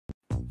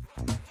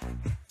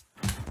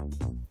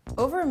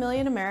Over 1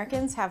 million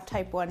Americans have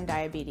type 1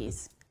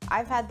 diabetes.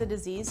 I've had the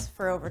disease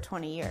for over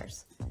 20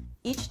 years.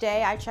 Each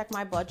day I check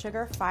my blood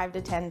sugar 5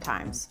 to 10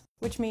 times,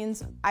 which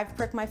means I've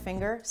pricked my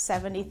finger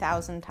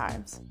 70,000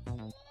 times.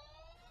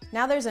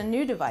 Now there's a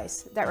new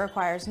device that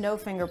requires no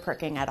finger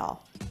pricking at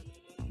all.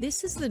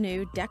 This is the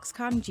new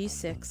Dexcom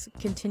G6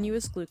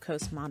 continuous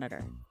glucose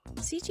monitor.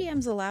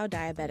 CGMs allow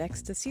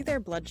diabetics to see their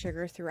blood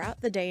sugar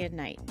throughout the day and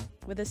night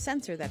with a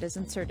sensor that is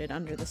inserted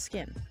under the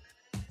skin.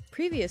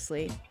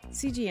 Previously,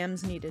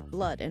 CGMs needed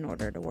blood in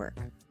order to work.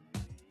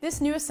 This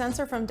newest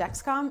sensor from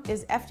Dexcom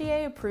is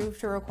FDA approved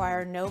to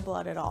require no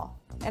blood at all.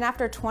 And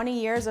after 20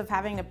 years of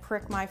having to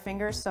prick my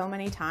finger so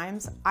many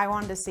times, I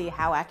wanted to see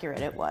how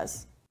accurate it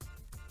was.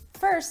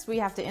 First, we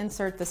have to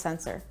insert the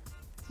sensor.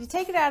 If you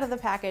take it out of the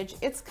package,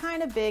 it's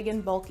kind of big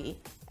and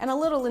bulky and a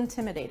little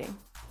intimidating.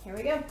 Here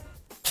we go.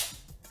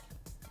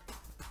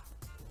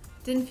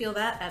 Didn't feel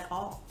that at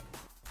all.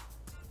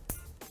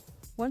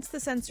 Once the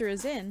sensor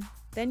is in,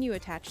 then you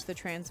attach the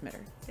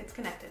transmitter. It's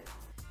connected.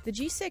 The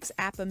G6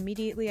 app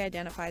immediately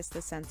identifies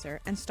the sensor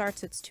and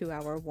starts its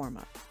 2-hour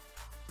warm-up.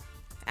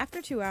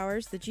 After 2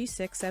 hours, the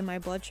G6 said my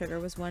blood sugar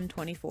was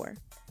 124,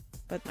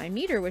 but my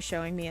meter was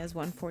showing me as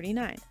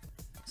 149.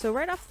 So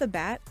right off the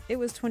bat, it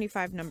was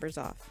 25 numbers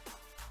off.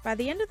 By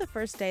the end of the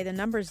first day, the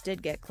numbers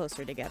did get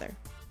closer together,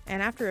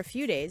 and after a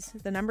few days,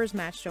 the numbers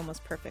matched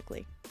almost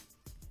perfectly.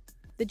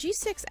 The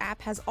G6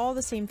 app has all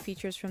the same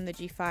features from the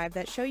G5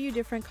 that show you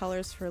different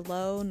colors for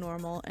low,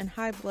 normal, and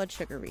high blood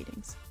sugar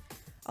readings,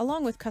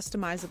 along with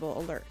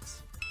customizable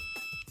alerts.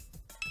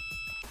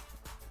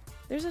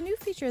 There's a new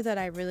feature that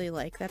I really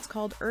like that's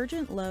called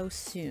Urgent Low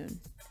Soon.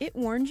 It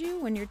warns you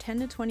when you're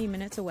 10 to 20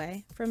 minutes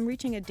away from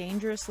reaching a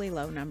dangerously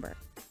low number.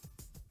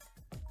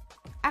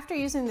 After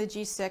using the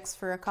G6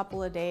 for a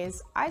couple of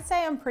days, I'd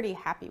say I'm pretty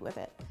happy with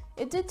it.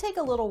 It did take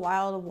a little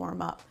while to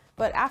warm up,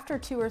 but after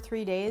 2 or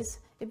 3 days,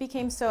 it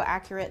became so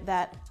accurate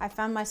that I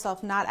found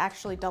myself not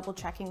actually double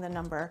checking the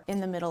number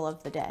in the middle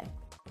of the day.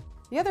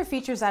 The other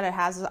features that it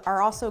has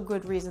are also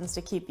good reasons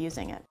to keep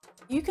using it.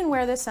 You can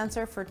wear this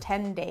sensor for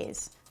 10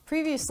 days.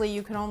 Previously,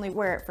 you could only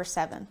wear it for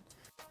 7.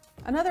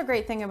 Another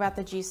great thing about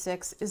the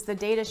G6 is the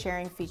data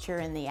sharing feature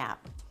in the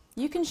app.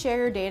 You can share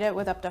your data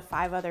with up to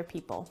 5 other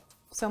people.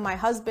 So my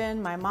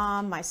husband, my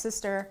mom, my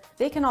sister,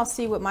 they can all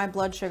see what my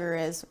blood sugar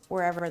is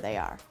wherever they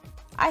are.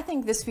 I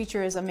think this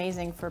feature is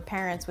amazing for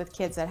parents with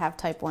kids that have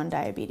type 1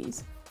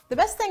 diabetes. The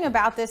best thing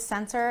about this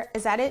sensor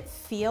is that it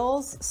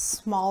feels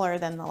smaller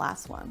than the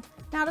last one.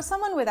 Now, to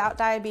someone without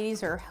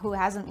diabetes or who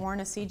hasn't worn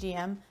a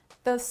CGM,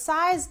 the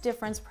size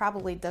difference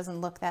probably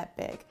doesn't look that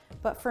big.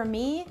 But for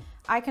me,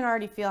 I can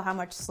already feel how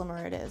much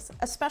slimmer it is.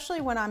 Especially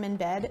when I'm in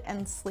bed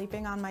and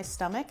sleeping on my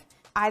stomach,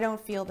 I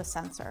don't feel the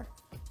sensor,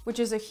 which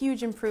is a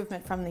huge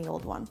improvement from the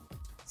old one.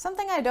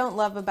 Something I don't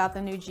love about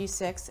the new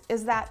G6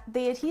 is that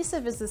the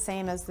adhesive is the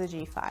same as the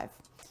G5.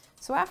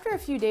 So after a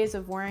few days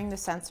of wearing the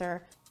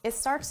sensor, it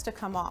starts to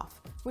come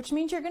off, which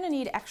means you're going to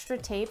need extra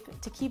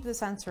tape to keep the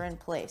sensor in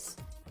place.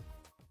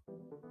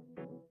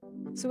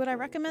 So would I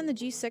recommend the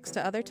G6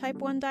 to other type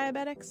 1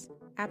 diabetics?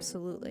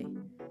 Absolutely.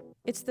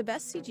 It's the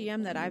best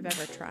CGM that I've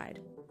ever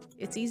tried.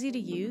 It's easy to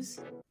use,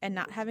 and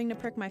not having to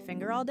prick my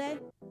finger all day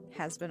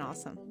has been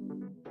awesome.